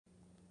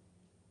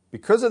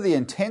Because of the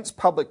intense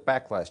public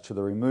backlash to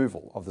the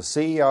removal of the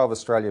CEO of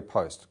Australia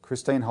Post,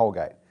 Christine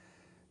Holgate,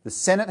 the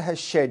Senate has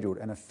scheduled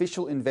an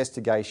official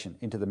investigation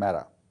into the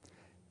matter.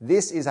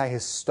 This is a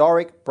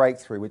historic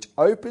breakthrough which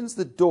opens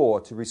the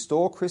door to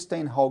restore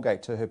Christine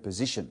Holgate to her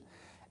position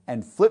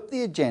and flip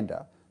the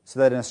agenda so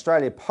that an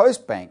Australia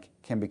Post Bank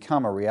can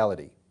become a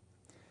reality.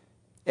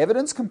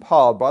 Evidence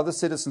compiled by the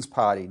Citizens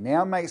Party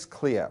now makes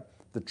clear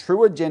the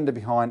true agenda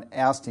behind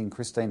ousting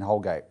Christine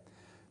Holgate.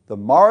 The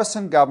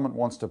Morrison government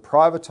wants to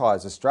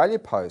privatise Australia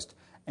Post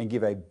and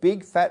give a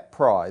big fat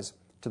prize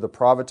to the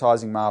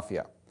privatising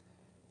mafia.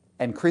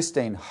 And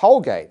Christine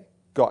Holgate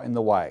got in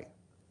the way.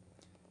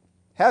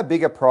 How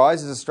big a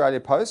prize is Australia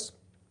Post?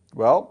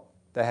 Well,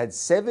 they had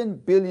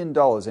 $7 billion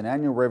in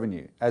annual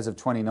revenue as of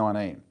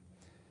 2019.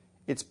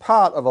 It's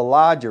part of a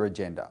larger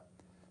agenda.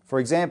 For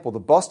example, the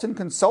Boston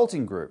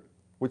Consulting Group,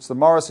 which the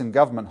Morrison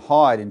government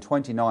hired in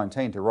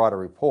 2019 to write a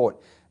report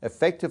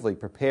effectively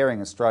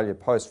preparing Australia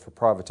Post for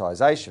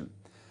privatisation,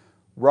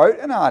 wrote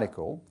an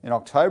article in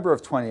October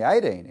of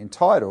 2018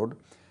 entitled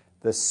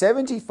 "The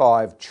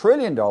 $75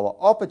 Trillion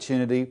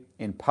Opportunity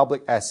in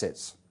Public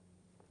Assets."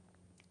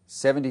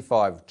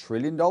 $75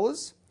 trillion?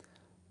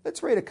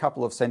 Let's read a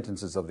couple of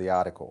sentences of the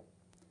article.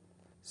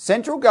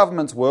 Central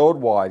governments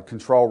worldwide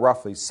control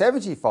roughly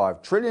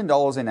 $75 trillion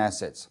in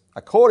assets,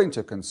 according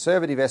to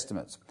conservative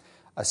estimates,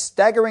 a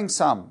staggering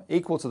sum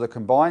equal to the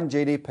combined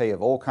GDP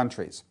of all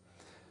countries.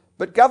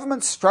 But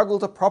governments struggle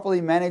to properly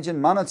manage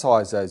and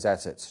monetize those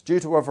assets due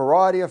to a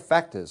variety of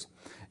factors,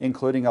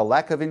 including a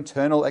lack of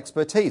internal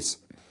expertise,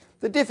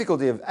 the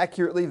difficulty of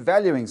accurately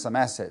valuing some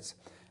assets,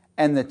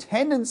 and the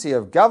tendency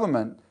of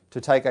government to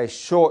take a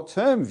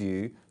short-term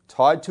view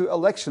tied to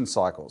election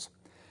cycles.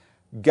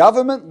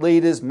 Government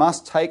leaders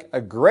must take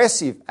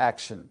aggressive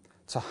action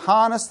to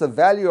harness the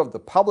value of the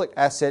public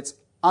assets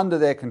under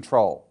their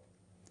control.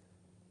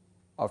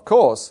 Of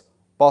course,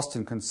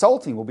 Boston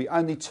Consulting will be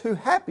only too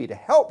happy to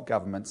help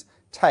governments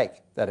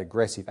take that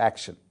aggressive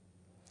action.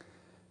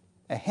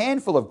 A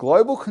handful of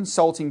global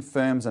consulting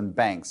firms and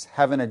banks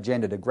have an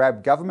agenda to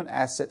grab government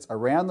assets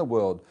around the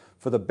world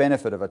for the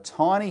benefit of a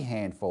tiny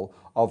handful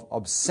of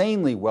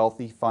obscenely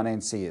wealthy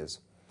financiers.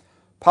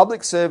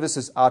 Public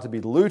services are to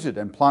be looted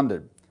and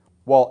plundered,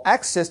 while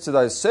access to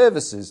those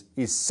services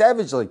is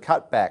savagely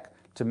cut back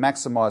to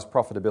maximise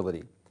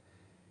profitability.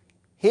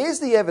 Here's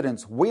the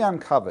evidence we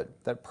uncovered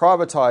that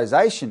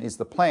privatisation is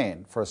the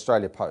plan for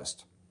Australia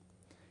Post.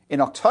 In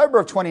October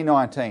of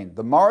 2019,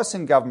 the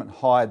Morrison government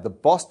hired the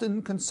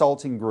Boston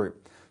Consulting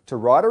Group to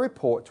write a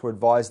report to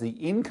advise the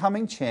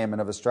incoming chairman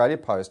of Australia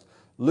Post,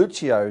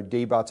 Lucio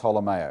Di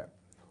Bartolomeo.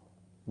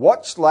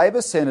 Watch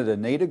Labor Senator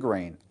Nita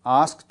Green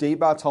ask Di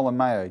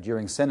Bartolomeo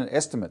during Senate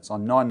estimates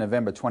on 9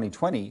 November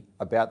 2020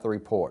 about the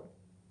report.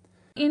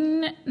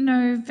 In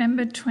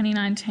November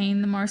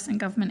 2019, the Morrison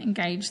government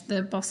engaged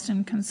the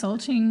Boston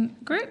Consulting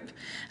Group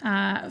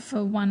for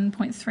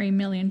 $1.3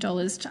 million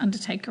to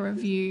undertake a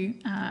review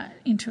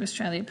into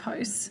Australia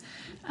Post.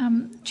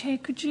 Chair,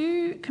 could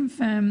you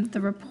confirm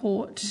the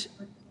report,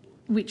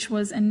 which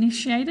was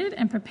initiated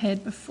and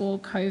prepared before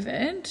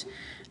COVID,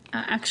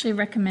 actually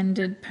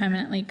recommended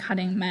permanently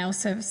cutting mail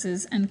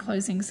services and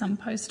closing some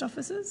post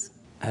offices?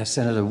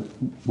 Senator,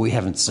 we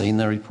haven't seen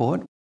the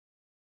report.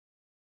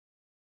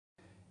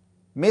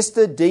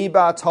 Mr. Di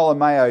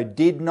Bartolomeo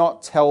did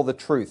not tell the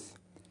truth.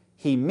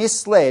 He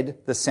misled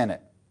the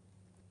Senate.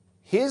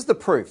 Here's the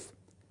proof.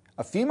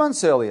 A few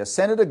months earlier,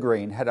 Senator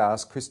Green had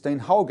asked Christine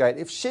Holgate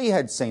if she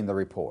had seen the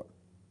report.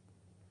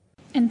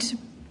 And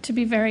to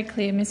be very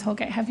clear, Ms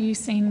Holgate,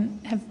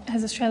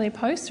 has Australia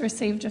Post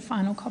received a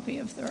final copy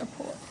of the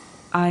report?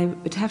 I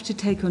would have to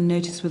take on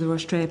notice whether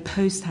Australia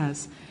Post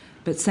has,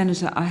 but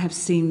Senator, I have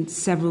seen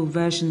several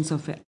versions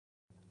of it.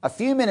 A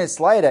few minutes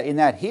later in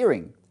that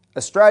hearing,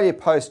 Australia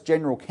Post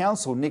General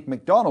Counsel Nick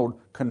McDonald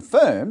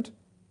confirmed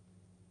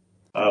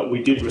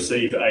we did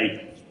receive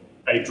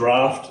a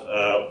draft,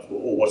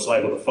 or what's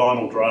labelled a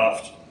final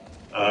draft,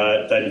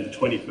 dated the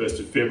 21st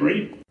of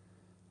February.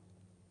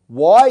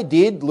 Why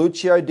did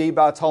Lucio Di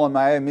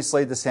Bartolomeo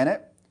mislead the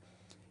Senate?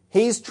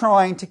 He's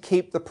trying to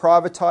keep the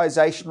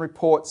privatisation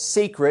report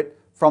secret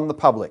from the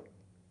public.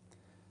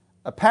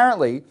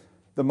 Apparently,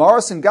 the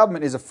Morrison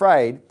government is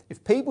afraid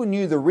if people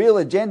knew the real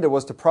agenda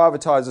was to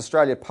privatise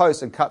Australia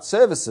Post and cut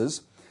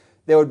services,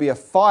 there would be a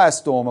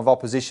firestorm of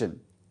opposition,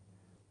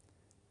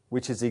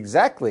 which is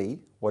exactly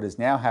what is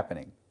now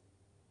happening.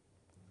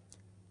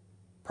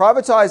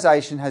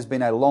 Privatisation has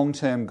been a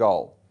long-term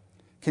goal.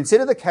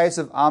 Consider the case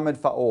of Ahmed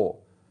Fahour,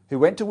 who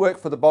went to work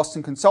for the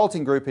Boston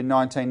Consulting Group in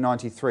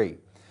 1993.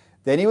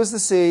 Then he was the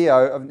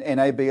CEO of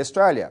NAB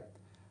Australia.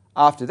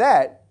 After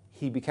that,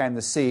 he became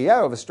the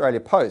CEO of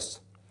Australia Post.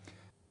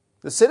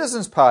 The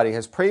Citizens Party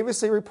has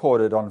previously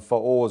reported on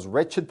Fahour's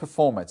wretched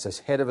performance as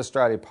head of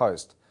Australia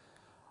Post.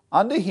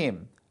 Under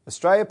him,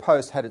 Australia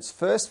Post had its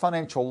first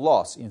financial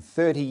loss in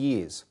 30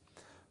 years.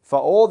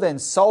 Fahour then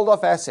sold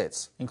off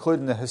assets,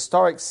 including the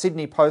historic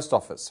Sydney Post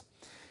Office.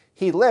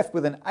 He left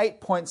with an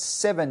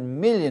 $8.7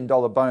 million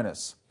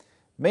bonus.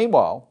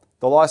 Meanwhile,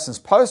 the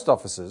licensed post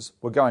offices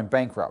were going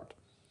bankrupt.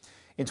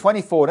 In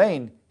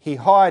 2014, he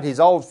hired his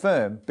old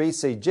firm,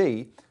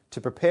 BCG,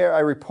 to prepare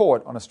a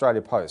report on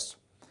Australia Post.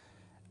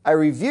 A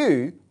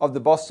review of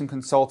the Boston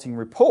Consulting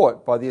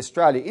report by the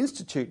Australia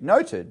Institute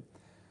noted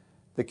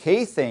the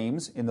key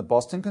themes in the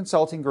Boston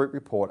Consulting Group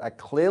report are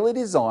clearly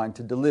designed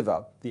to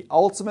deliver the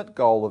ultimate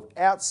goal of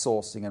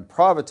outsourcing and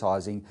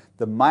privatising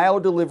the mail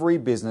delivery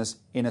business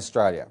in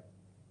Australia.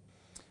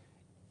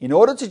 In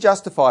order to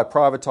justify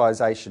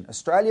privatisation,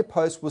 Australia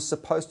Post was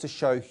supposed to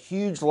show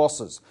huge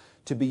losses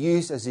to be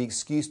used as the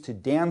excuse to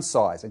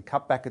downsize and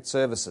cut back its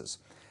services.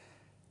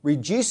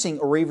 Reducing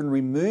or even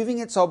removing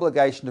its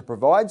obligation to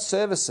provide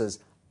services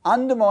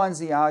undermines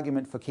the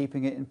argument for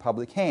keeping it in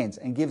public hands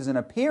and gives an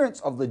appearance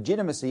of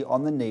legitimacy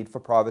on the need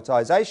for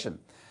privatisation.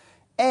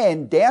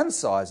 And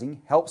downsizing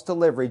helps to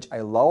leverage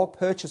a lower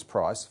purchase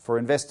price for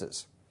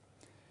investors.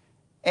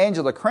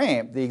 Angela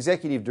Cramp, the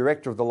Executive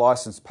Director of the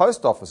Licensed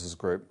Post Offices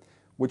Group,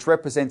 which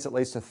represents at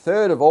least a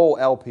third of all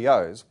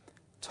LPOs,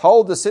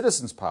 told the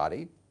Citizens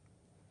Party,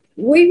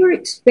 "We were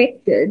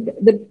expected,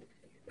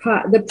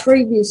 the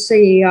previous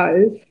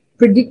CEO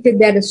predicted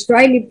that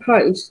Australia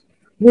Post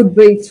would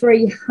be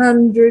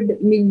 $300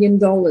 million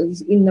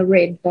in the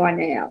red by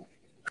now."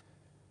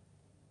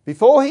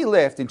 Before he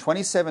left in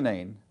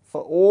 2017,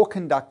 Faure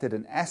conducted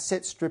an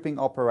asset stripping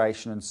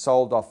operation and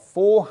sold off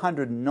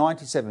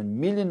 $497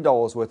 million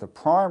worth of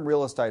prime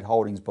real estate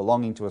holdings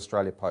belonging to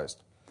Australia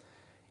Post.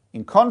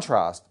 In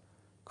contrast,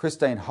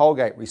 Christine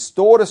Holgate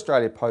restored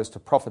Australia Post to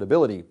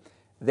profitability,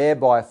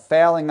 thereby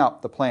fouling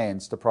up the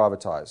plans to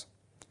privatise.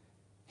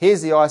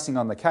 Here's the icing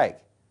on the cake.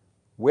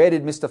 Where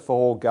did Mr.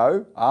 Faure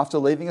go after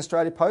leaving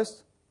Australia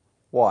Post?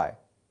 Why?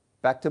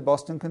 Back to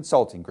Boston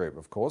Consulting Group,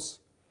 of course.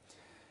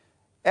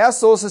 Our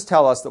sources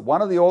tell us that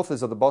one of the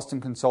authors of the Boston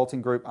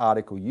Consulting Group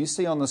article you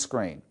see on the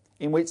screen,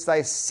 in which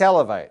they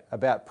salivate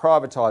about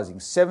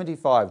privatising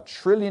 $75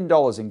 trillion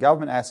in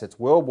government assets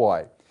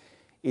worldwide,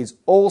 is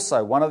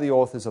also one of the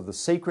authors of the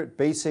secret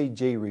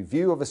BCG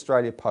review of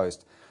Australia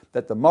Post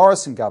that the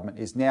Morrison government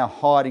is now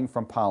hiding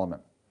from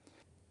Parliament.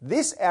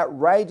 This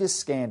outrageous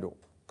scandal,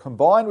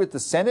 combined with the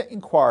Senate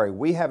inquiry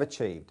we have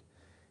achieved,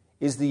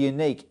 is the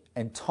unique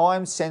and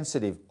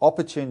time-sensitive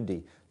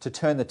opportunity to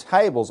turn the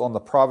tables on the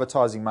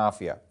privatising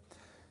mafia.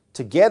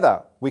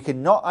 Together, we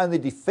can not only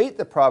defeat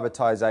the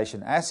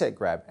privatisation asset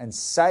grab and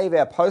save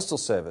our postal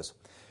service,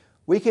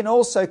 we can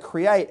also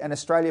create an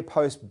Australia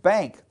Post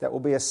bank that will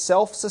be a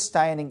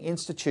self-sustaining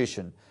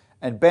institution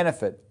and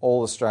benefit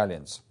all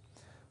Australians.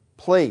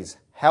 Please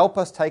help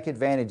us take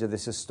advantage of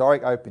this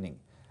historic opening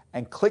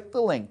and click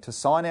the link to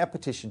sign our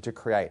petition to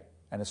create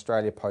an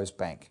Australia Post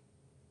bank.